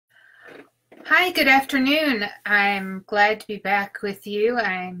Hi, good afternoon. I'm glad to be back with you.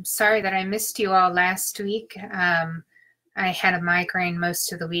 I'm sorry that I missed you all last week. I had a migraine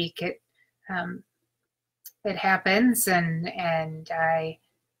most of the week. It happens, and I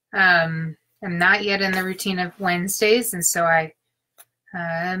am not yet in the routine of Wednesdays, and so I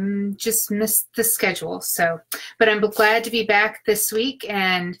just missed the schedule. But I'm glad to be back this week,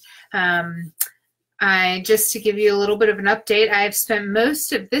 and just to give you a little bit of an update, I've spent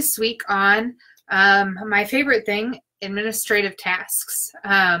most of this week on my favorite thing, administrative tasks.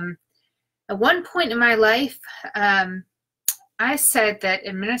 At one point in my life, I said that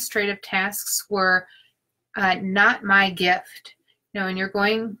administrative tasks were not my gift. When you're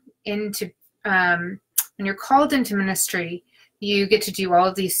going into, when you're called into ministry, you get to do all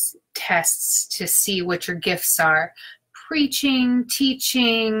of these tests to see what your gifts are. Preaching,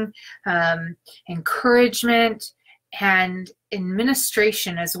 teaching, encouragement, and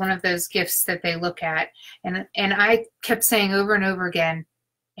administration is one of those gifts that they look at. And I kept saying over and over again,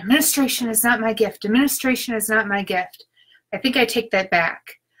 administration is not my gift. Administration is not my gift. I think I take that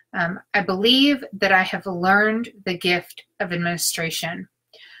back. I believe that I have learned the gift of administration.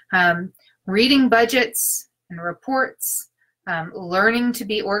 Reading budgets and reports, learning to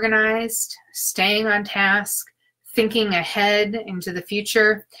be organized, staying on task, thinking ahead into the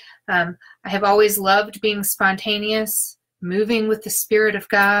future. I have always loved being spontaneous, moving with the Spirit of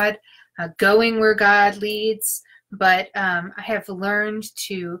God, going where God leads, but I have learned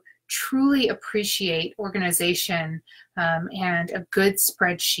to truly appreciate organization and a good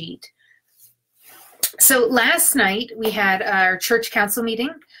spreadsheet. So last night we had our church council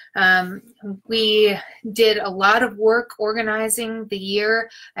meeting. We did a lot of work organizing the year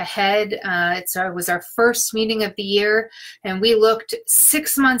ahead. It was our first meeting of the year, and we looked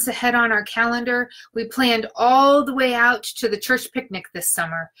 6 months ahead on our calendar. We planned all the way out to the church picnic this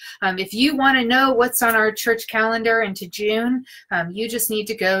summer. If you want to know what's on our church calendar into June, you just need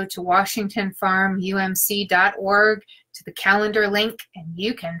to go to washingtonfarmumc.org to the calendar link, and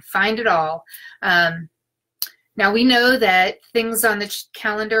you can find it all. Now we know that things on the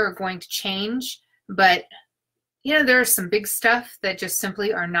calendar are going to change, but there's some big stuff that just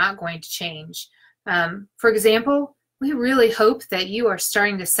simply are not going to change. For example, we really hope that you are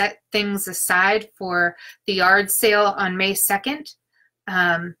starting to set things aside for the yard sale on May 2nd.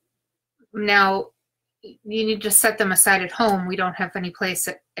 Now, you need to set them aside at home. We don't have any place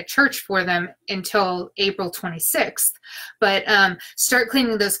at church for them until April 26th, but start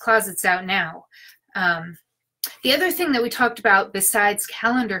cleaning those closets out now. The other thing that we talked about besides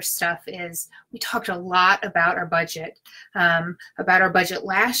calendar stuff is we talked a lot about our budget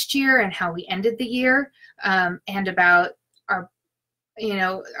last year and how we ended the year, and about our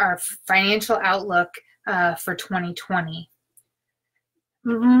financial outlook for 2020.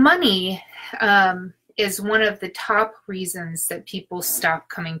 Money is one of the top reasons that people stop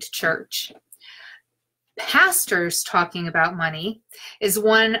coming to church. Pastors talking about money is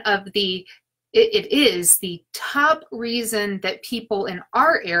it is the top reason that people in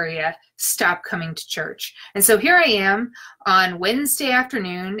our area stop coming to church. And so here I am on Wednesday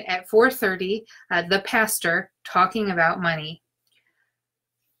afternoon at 4:30, the pastor talking about money.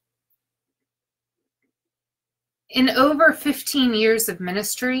 In over 15 years of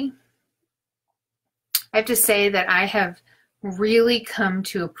ministry, I have to say that I have really come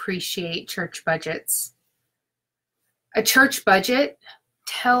to appreciate church budgets. A church budget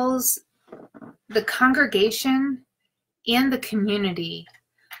tells the congregation and the community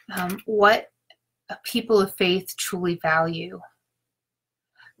what a people of faith truly value.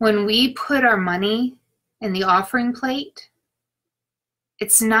 When we put our money in the offering plate,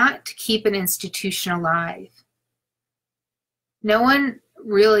 it's not to keep an institution alive. No one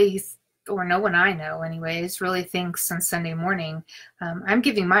really, or no one I know anyways, really thinks on Sunday morning, I'm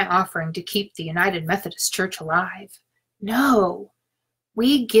giving my offering to keep the United Methodist Church alive. No.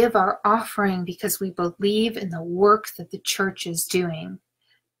 We give our offering because we believe in the work that the church is doing.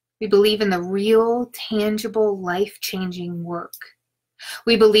 We believe in the real, tangible, life-changing work.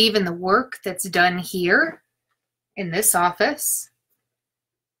 We believe in the work that's done here in this office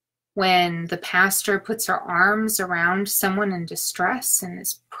when the pastor puts her arms around someone in distress and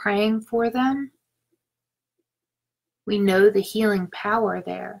is praying for them. We know the healing power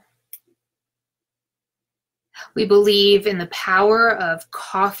there. We believe in the power of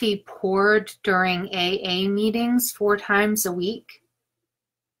coffee poured during AA meetings 4 times a week.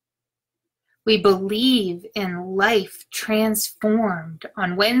 We believe in life transformed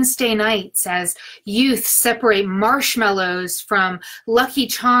on Wednesday nights as youth separate marshmallows from Lucky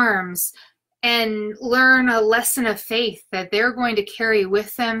Charms and learn a lesson of faith that they're going to carry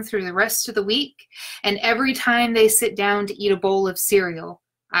with them through the rest of the week. And every time they sit down to eat a bowl of cereal,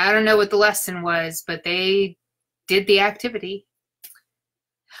 I don't know what the lesson was, but they did the activity.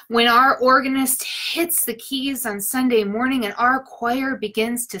 When our organist hits the keys on Sunday morning and our choir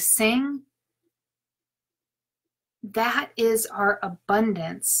begins to sing, that is our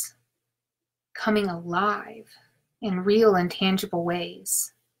abundance coming alive in real and tangible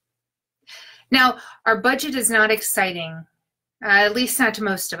ways. Now, our budget is not exciting, at least not to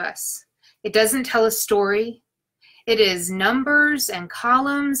most of us. It doesn't tell a story. It is numbers and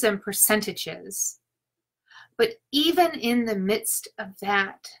columns and percentages. But even in the midst of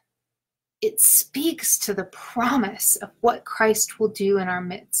that, it speaks to the promise of what Christ will do in our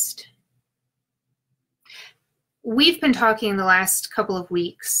midst. We've been talking the last couple of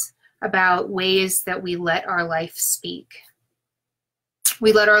weeks about ways that we let our life speak.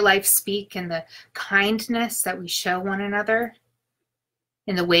 We let our life speak in the kindness that we show one another,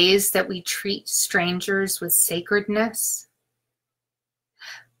 in the ways that we treat strangers with sacredness.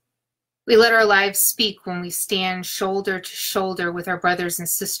 We let our lives speak when we stand shoulder to shoulder with our brothers and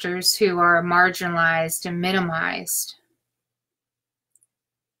sisters who are marginalized and minimized.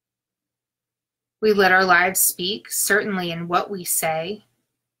 We let our lives speak, certainly in what we say,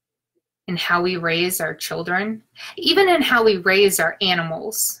 in how we raise our children, even in how we raise our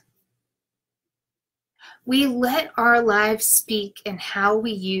animals. We let our lives speak in how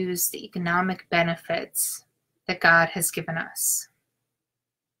we use the economic benefits that God has given us.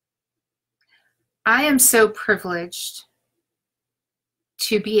 I am so privileged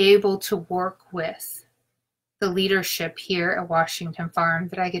to be able to work with the leadership here at Washington Farm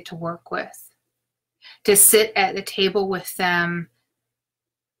that I get to work with, to sit at the table with them,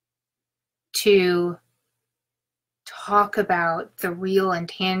 to talk about the real and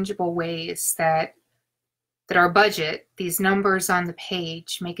tangible ways that our budget, these numbers on the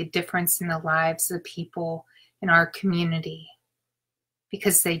page, make a difference in the lives of the people in our community,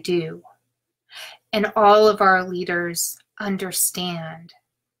 because they do. And all of our leaders understand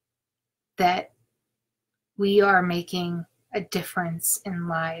that we are making a difference in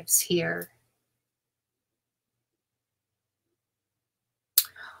lives here.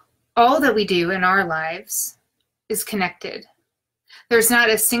 All that we do in our lives is connected. There's not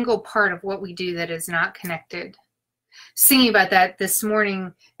a single part of what we do that is not connected. Thinking about that this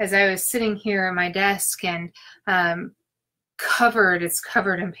morning as I was sitting here at my desk and it's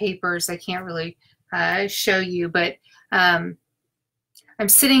covered in papers. I can't really show you, but I'm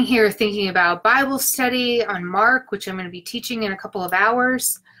sitting here thinking about Bible study on Mark, which I'm going to be teaching in a couple of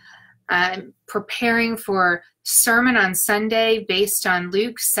hours. I'm preparing for sermon on Sunday based on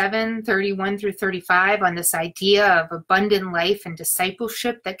Luke 7:31 through 35 on this idea of abundant life and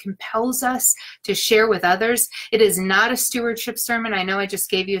discipleship that compels us to share with others. It is not a stewardship sermon. I know I just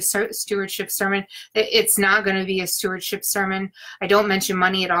gave you a stewardship sermon. It's not going to be a stewardship sermon. I don't mention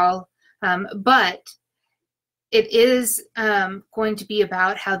money at all, but it is going to be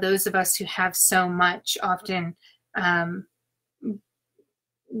about how those of us who have so much often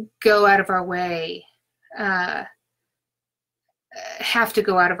go out of our way, have to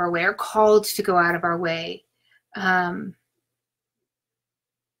go out of our way, are called to go out of our way.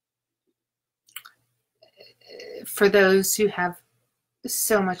 For those who have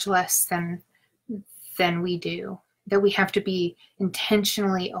so much less than we do, that we have to be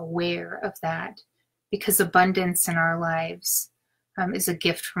intentionally aware of that, because abundance in our lives is a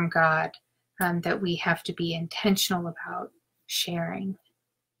gift from God that we have to be intentional about sharing.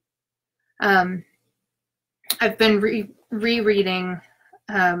 I've been rereading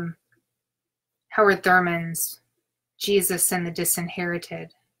Howard Thurman's Jesus and the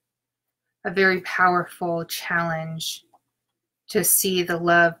Disinherited, a very powerful challenge to see the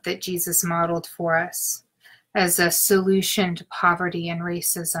love that Jesus modeled for us as a solution to poverty and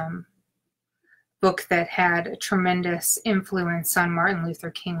racism. Book that had a tremendous influence on Martin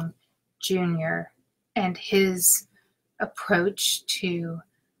Luther King Jr. and his approach to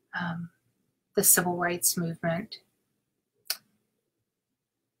the civil rights movement.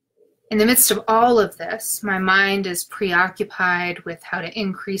 In the midst of all of this, my mind is preoccupied with how to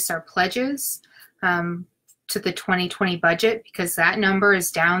increase our pledges to the 2020 budget, because that number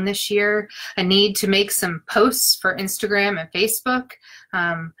is down this year. A need to make some posts for Instagram and Facebook.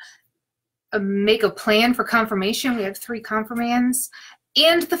 Make a plan for confirmation. We have 3 confirmands.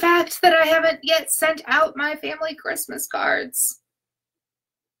 And the fact that I haven't yet sent out my family Christmas cards.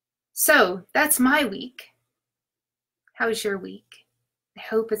 So that's my week. How's your week? I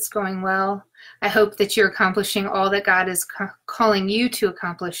hope it's going well. I hope that you're accomplishing all that God is calling you to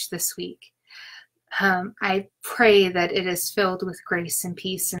accomplish this week. I pray that it is filled with grace and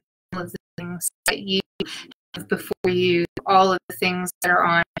peace and all of the things that you have before you, all of the things that are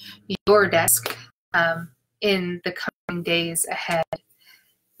on your desk in the coming days ahead.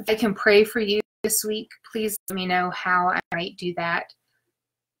 If I can pray for you this week, please let me know how I might do that.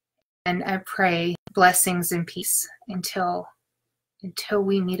 And I pray blessings and peace until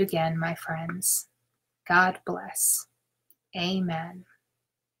we meet again, my friends. God bless. Amen.